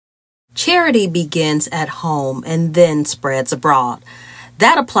Charity begins at home and then spreads abroad.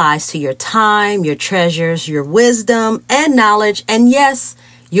 That applies to your time, your treasures, your wisdom and knowledge, and yes,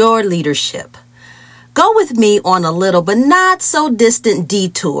 your leadership. Go with me on a little but not so distant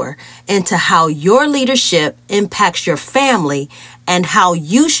detour into how your leadership impacts your family and how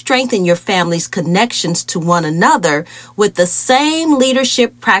you strengthen your family's connections to one another with the same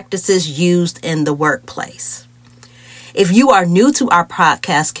leadership practices used in the workplace. If you are new to our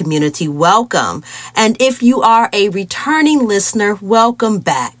podcast community, welcome. And if you are a returning listener, welcome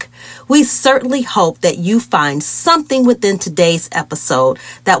back. We certainly hope that you find something within today's episode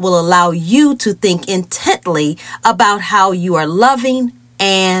that will allow you to think intently about how you are loving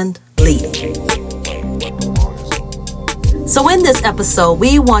and leading. So in this episode,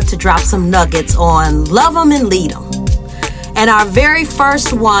 we want to drop some nuggets on love them and lead them. And our very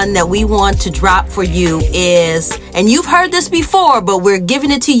first one that we want to drop for you is, and you've heard this before, but we're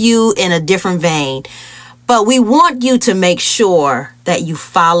giving it to you in a different vein. But we want you to make sure that you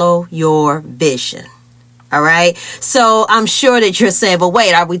follow your vision. All right. So I'm sure that you're saying, but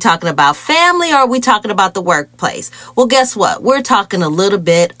wait, are we talking about family or are we talking about the workplace? Well, guess what? We're talking a little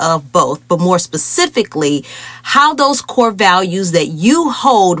bit of both, but more specifically, how those core values that you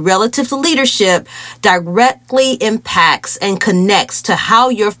hold relative to leadership directly impacts and connects to how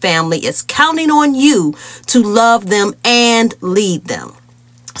your family is counting on you to love them and lead them.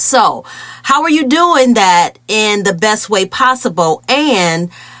 So how are you doing that in the best way possible?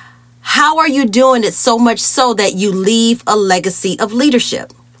 And how are you doing it so much so that you leave a legacy of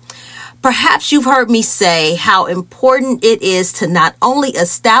leadership? Perhaps you've heard me say how important it is to not only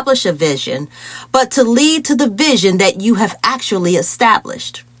establish a vision, but to lead to the vision that you have actually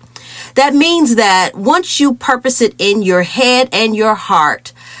established. That means that once you purpose it in your head and your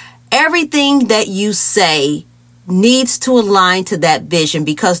heart, everything that you say needs to align to that vision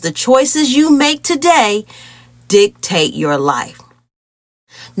because the choices you make today dictate your life.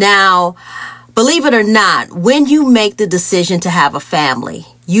 Now, believe it or not, when you make the decision to have a family,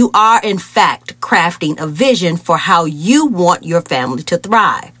 you are in fact crafting a vision for how you want your family to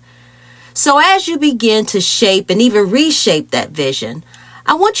thrive. So as you begin to shape and even reshape that vision,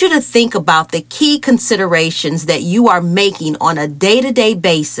 I want you to think about the key considerations that you are making on a day-to-day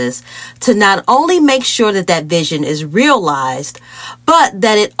basis to not only make sure that that vision is realized, but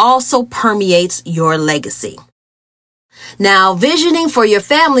that it also permeates your legacy. Now, visioning for your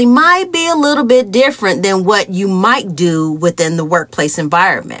family might be a little bit different than what you might do within the workplace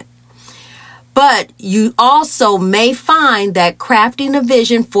environment. But you also may find that crafting a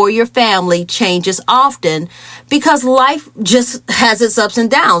vision for your family changes often because life just has its ups and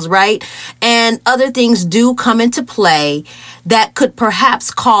downs, right? And other things do come into play that could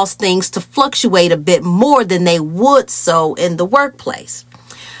perhaps cause things to fluctuate a bit more than they would so in the workplace.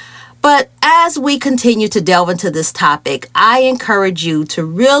 But as we continue to delve into this topic, I encourage you to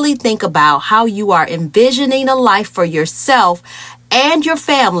really think about how you are envisioning a life for yourself and your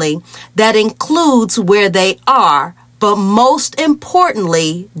family that includes where they are, but most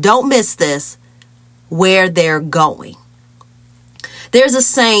importantly, don't miss this, where they're going. There's a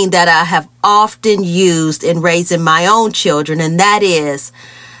saying that I have often used in raising my own children, and that is,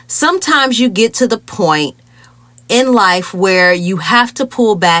 sometimes you get to the point in life where you have to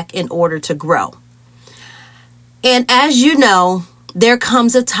pull back in order to grow. And as you know, there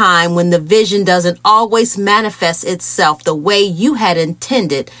comes a time when the vision doesn't always manifest itself the way you had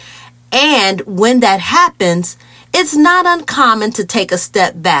intended. And when that happens, it's not uncommon to take a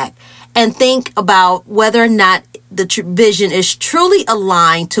step back and think about whether or not the vision is truly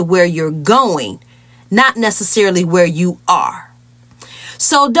aligned to where you're going, not necessarily where you are.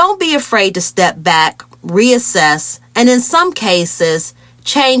 So don't be afraid to step back, reassess, and in some cases,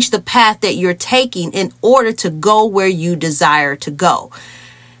 change the path that you're taking in order to go where you desire to go.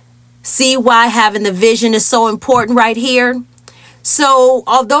 See why having the vision is so important right here? So,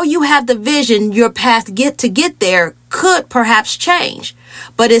 although you have the vision, your path to get there could perhaps change,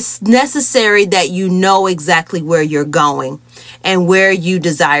 but it's necessary that you know exactly where you're going and where you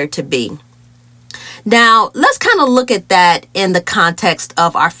desire to be. Now, let's kind of look at that in the context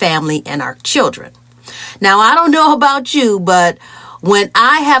of our family and our children. Now, I don't know about you, but when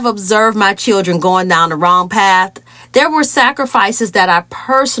I have observed my children going down the wrong path, there were sacrifices that I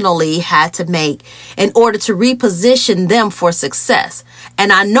personally had to make in order to reposition them for success.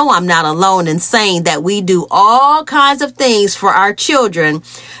 And I know I'm not alone in saying that we do all kinds of things for our children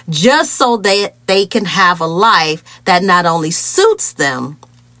just so that they can have a life that not only suits them,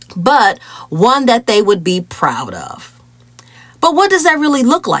 but one that they would be proud of. But what does that really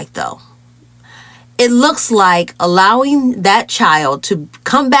look like, though? It looks like allowing that child to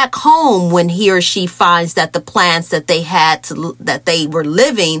come back home when he or she finds that the plans that they had that they were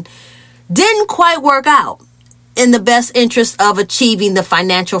living didn't quite work out in the best interest of achieving the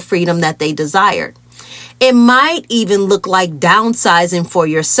financial freedom that they desired. It might even look like downsizing for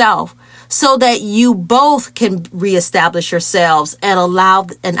yourself so that you both can reestablish yourselves and allow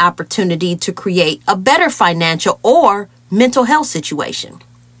an opportunity to create a better financial or mental health situation.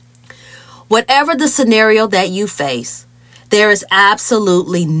 Whatever the scenario that you face, there is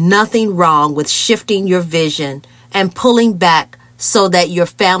absolutely nothing wrong with shifting your vision and pulling back so that your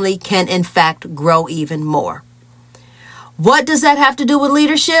family can in fact grow even more. What does that have to do with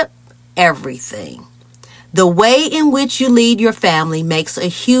leadership? Everything. The way in which you lead your family makes a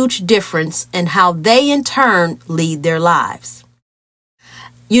huge difference in how they in turn lead their lives.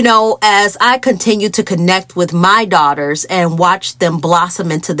 You know, as I continue to connect with my daughters and watch them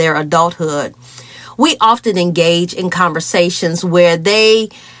blossom into their adulthood, we often engage in conversations where they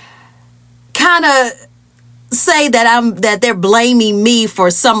kind of say that they're blaming me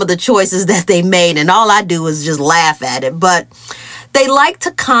for some of the choices that they made, and all I do is just laugh at it. But they like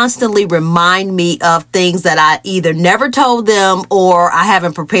to constantly remind me of things that I either never told them or I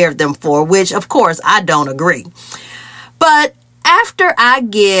haven't prepared them for, which of course I don't agree. But after I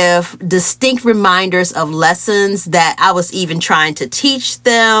give distinct reminders of lessons that I was even trying to teach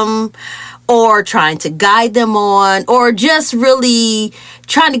them or trying to guide them on, or just really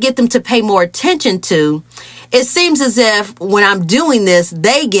trying to get them to pay more attention to, it seems as if when I'm doing this,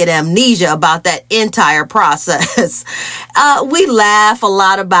 they get amnesia about that entire process. We laugh a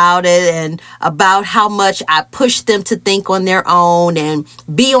lot about it and about how much I push them to think on their own and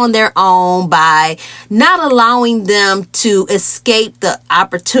be on their own by not allowing them to escape the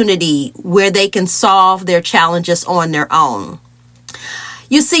opportunity where they can solve their challenges on their own.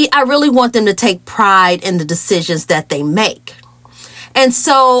 You see, I really want them to take pride in the decisions that they make. And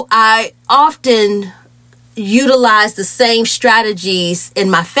so I often utilize the same strategies in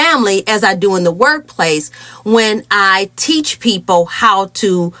my family as I do in the workplace when I teach people how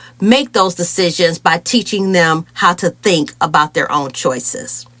to make those decisions by teaching them how to think about their own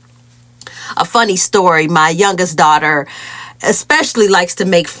choices. A funny story, my youngest daughter especially likes to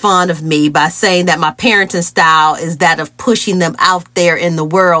make fun of me by saying that my parenting style is that of pushing them out there in the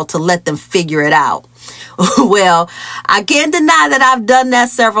world to let them figure it out. Well, I can't deny that I've done that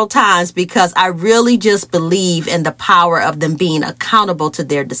several times because I really just believe in the power of them being accountable to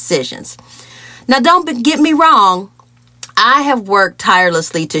their decisions. Now, don't get me wrong. I have worked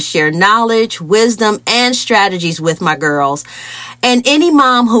tirelessly to share knowledge, wisdom, and strategies with my girls. And any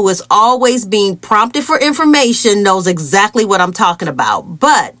mom who is always being prompted for information knows exactly what I'm talking about.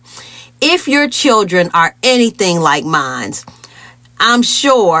 But if your children are anything like mine, I'm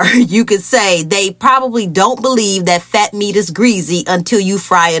sure you could say they probably don't believe that fat meat is greasy until you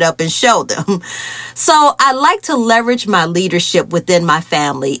fry it up and show them. So I like to leverage my leadership within my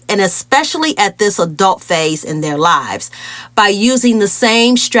family, and especially at this adult phase in their lives, by using the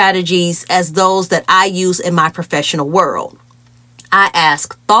same strategies as those that I use in my professional world. I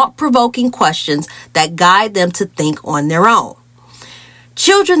ask thought-provoking questions that guide them to think on their own.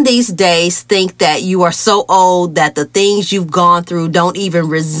 Children these days think that you are so old that the things you've gone through don't even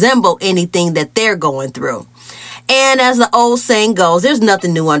resemble anything that they're going through. And as the old saying goes, there's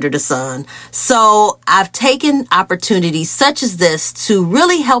nothing new under the sun. So I've taken opportunities such as this to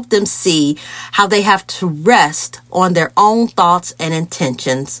really help them see how they have to rest on their own thoughts and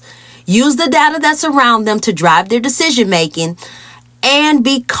intentions, use the data that's around them to drive their decision making, and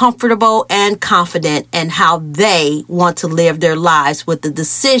be comfortable and confident in how they want to live their lives with the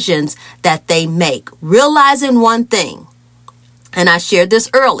decisions that they make. Realizing one thing, and I shared this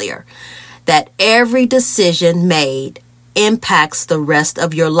earlier, that every decision made impacts the rest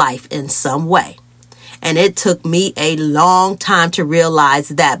of your life in some way. And it took me a long time to realize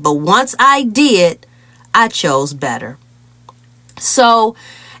that. But once I did, I chose better. So,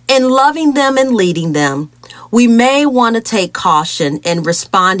 in loving them and leading them, we may want to take caution in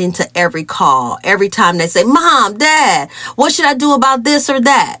responding to every call, every time they say, Mom, Dad, what should I do about this or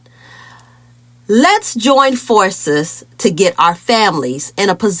that? Let's join forces to get our families in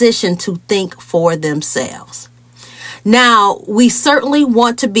a position to think for themselves. Now, we certainly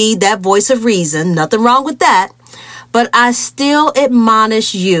want to be that voice of reason, nothing wrong with that. But I still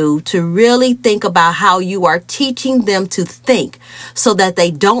admonish you to really think about how you are teaching them to think so that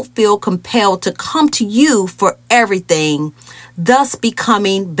they don't feel compelled to come to you for everything, thus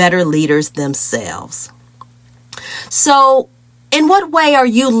becoming better leaders themselves. So In what way are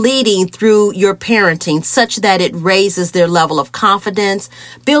you leading through your parenting such that it raises their level of confidence,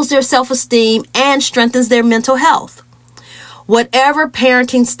 builds their self-esteem, and strengthens their mental health? Whatever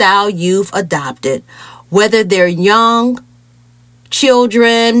parenting style you've adopted, whether they're young,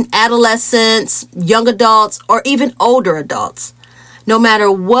 children, adolescents, young adults, or even older adults, no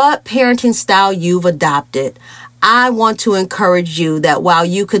matter what parenting style you've adopted, I want to encourage you that while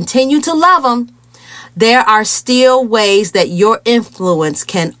you continue to love them, there are still ways that your influence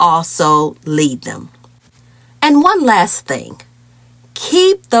can also lead them. And one last thing,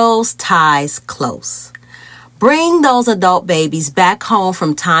 keep those ties close. Bring those adult babies back home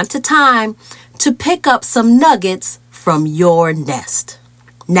from time to time to pick up some nuggets from your nest.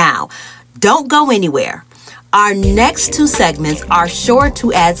 Now, don't go anywhere. Our next 2 segments are sure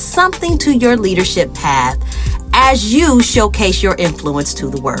to add something to your leadership path as you showcase your influence to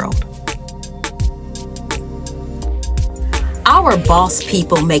the world. Our Boss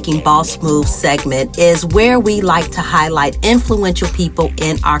People Making Boss Moves segment is where we like to highlight influential people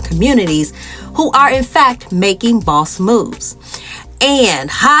in our communities who are in fact making boss moves. And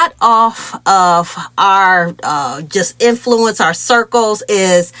hot off of our just influence, our circles,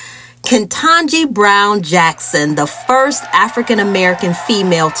 is Ketanji Brown Jackson, the first African-American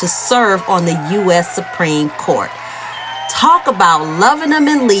female to serve on the U.S. Supreme Court. Talk about loving them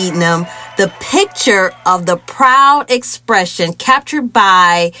and leading them. The picture of the proud expression captured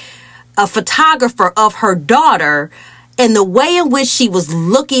by a photographer of her daughter and the way in which she was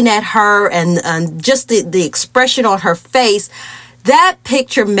looking at her and just the expression on her face, that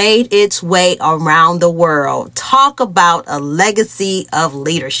picture made its way around the world. Talk about a legacy of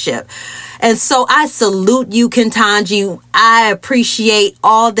leadership. And so I salute you, Ketanji. I appreciate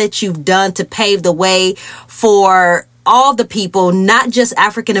all that you've done to pave the way for all the people, not just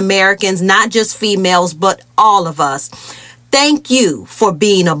African Americans, not just females, but all of us. Thank you for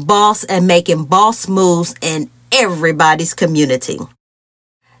being a boss and making boss moves in everybody's community.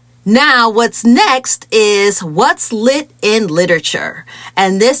 Now, what's next is What's Lit in Literature.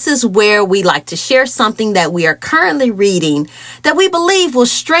 And this is where we like to share something that we are currently reading that we believe will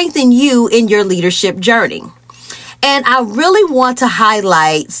strengthen you in your leadership journey. And I really want to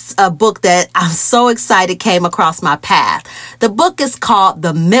highlight a book that I'm so excited came across my path. The book is called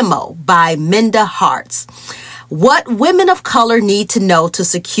The Memo by Minda Harts. What women of color need to know to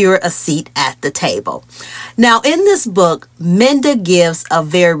secure a seat at the table. Now, in this book, Minda gives a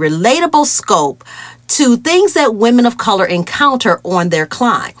very relatable scope to things that women of color encounter on their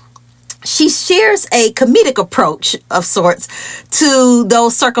climb. She shares a comedic approach of sorts to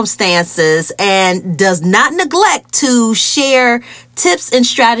those circumstances and does not neglect to share tips and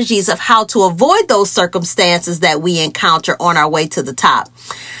strategies of how to avoid those circumstances that we encounter on our way to the top.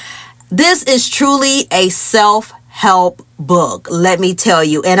 This is truly a self-help book, let me tell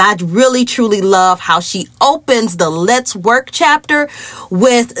you. And I really, truly love how she opens the Let's Work chapter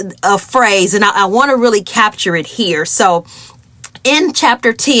with a phrase, and I want to really capture it here. So, in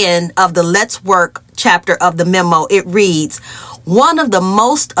chapter 10 of the Let's Work chapter of the memo, it reads, one of the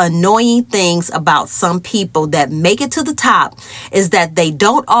most annoying things about some people that make it to the top is that they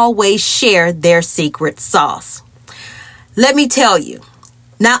don't always share their secret sauce. Let me tell you,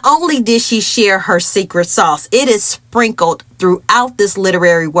 not only did she share her secret sauce, it is sprinkled throughout this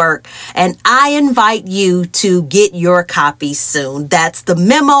literary work, and I invite you to get your copy soon. That's The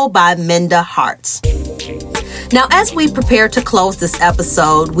Memo by Minda Harts. Now, as we prepare to close this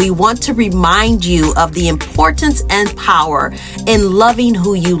episode, we want to remind you of the importance and power in loving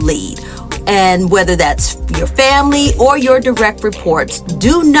who you lead. And whether that's your family or your direct reports,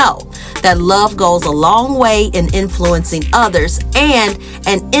 do know that love goes a long way in influencing others and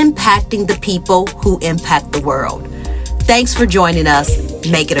impacting the people who impact the world. Thanks for joining us.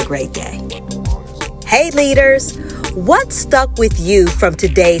 Make it a great day. Hey, leaders. What stuck with you from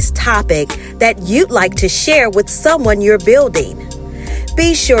today's topic that you'd like to share with someone you're building?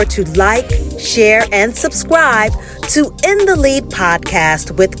 Be sure to like, share, and subscribe to In the Lead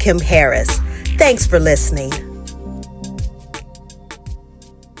podcast with Kim Harris. Thanks for listening.